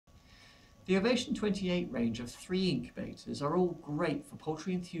The Ovation 28 range of 3 incubators are all great for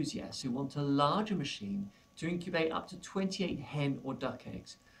poultry enthusiasts who want a larger machine to incubate up to 28 hen or duck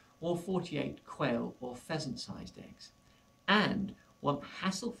eggs, or 48 quail or pheasant-sized eggs, and want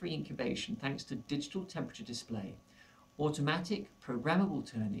hassle-free incubation thanks to digital temperature display, automatic programmable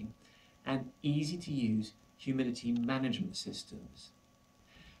turning, and easy-to-use humidity management systems.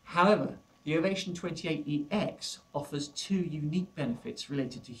 However, the Ovation 28 EX offers 2 unique benefits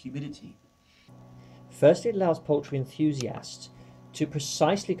related to humidity. First, it allows poultry enthusiasts to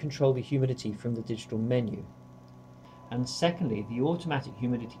precisely control the humidity from the digital menu. And secondly, the automatic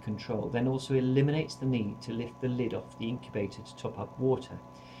humidity control then also eliminates the need to lift the lid off the incubator to top up water,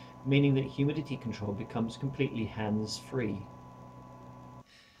 meaning that humidity control becomes completely hands-free.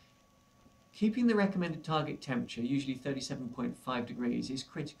 Keeping the recommended target temperature, usually 37.5 degrees, is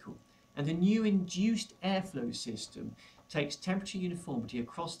critical, and a new induced airflow system takes temperature uniformity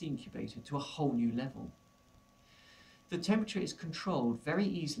across the incubator to a whole new level. The temperature is controlled very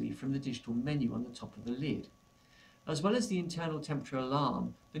easily from the digital menu on the top of the lid. As well as the internal temperature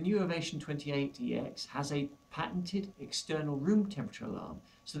alarm, the new Ovation 28 EX has a patented external room temperature alarm,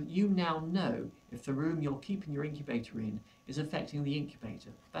 so that you now know if the room you're keeping your incubator in is affecting the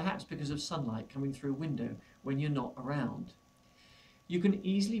incubator, perhaps because of sunlight coming through a window when you're not around. You can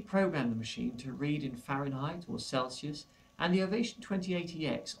easily program the machine to read in Fahrenheit or Celsius, and the Ovation 28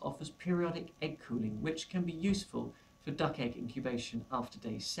 EX offers periodic egg cooling, which can be useful for duck egg incubation after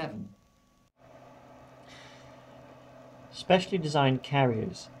day 7. Specially designed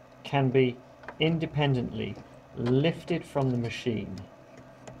carriers can be independently lifted from the machine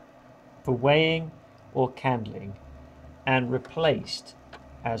for weighing or candling and replaced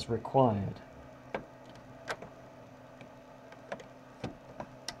as required.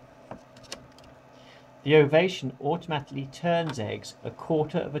 The Ovation automatically turns eggs a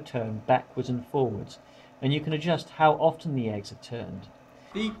quarter of a turn backwards and forwards, and you can adjust how often the eggs are turned.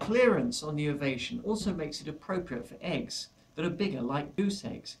 The clearance on the Ovation also makes it appropriate for eggs that are bigger, like goose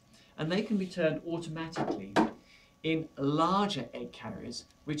eggs, and they can be turned automatically in larger egg carriers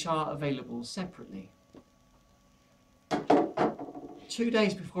which are available separately. 2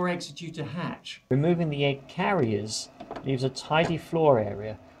 days before eggs are due to hatch. Removing the egg carriers leaves a tidy floor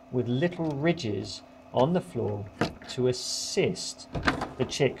area with little ridges on the floor to assist the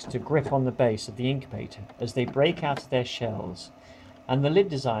chicks to grip on the base of the incubator as they break out of their shells, and the lid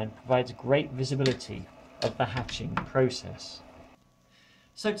design provides great visibility of the hatching process.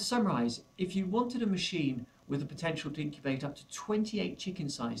 So to summarise, if you wanted a machine with the potential to incubate up to 28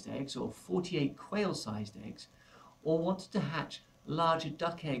 chicken-sized eggs or 48 quail-sized eggs, or wanted to hatch larger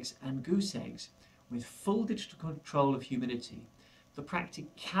duck eggs and goose eggs with full digital control of humidity, the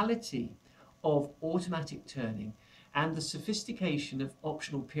practicality of automatic turning, and the sophistication of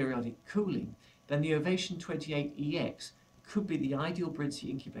optional periodic cooling, then the Ovation 28 EX could be the ideal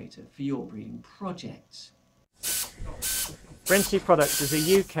Brinsea incubator for your breeding projects. Brinsea Products is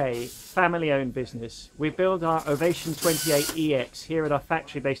a UK family-owned business. We build our Ovation 28 EX here at our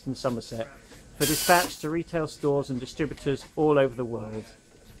factory based in Somerset for dispatch to retail stores and distributors all over the world.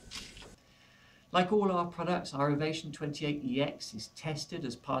 Like all our products, our Ovation 28 EX is tested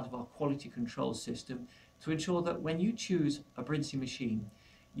as part of our quality control system to ensure that when you choose a Brinsea machine,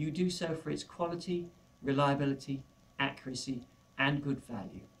 you do so for its quality, reliability, accuracy and good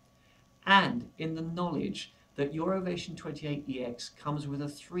value, and in the knowledge that your Ovation 28 EX comes with a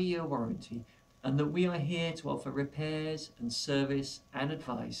 3-year warranty, and that we are here to offer repairs and service and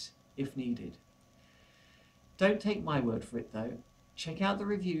advice if needed. Don't take my word for it though. Check out the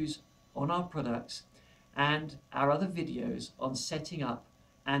reviews on our products and our other videos on setting up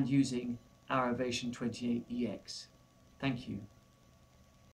and using our Ovation 28 EX. Thank you.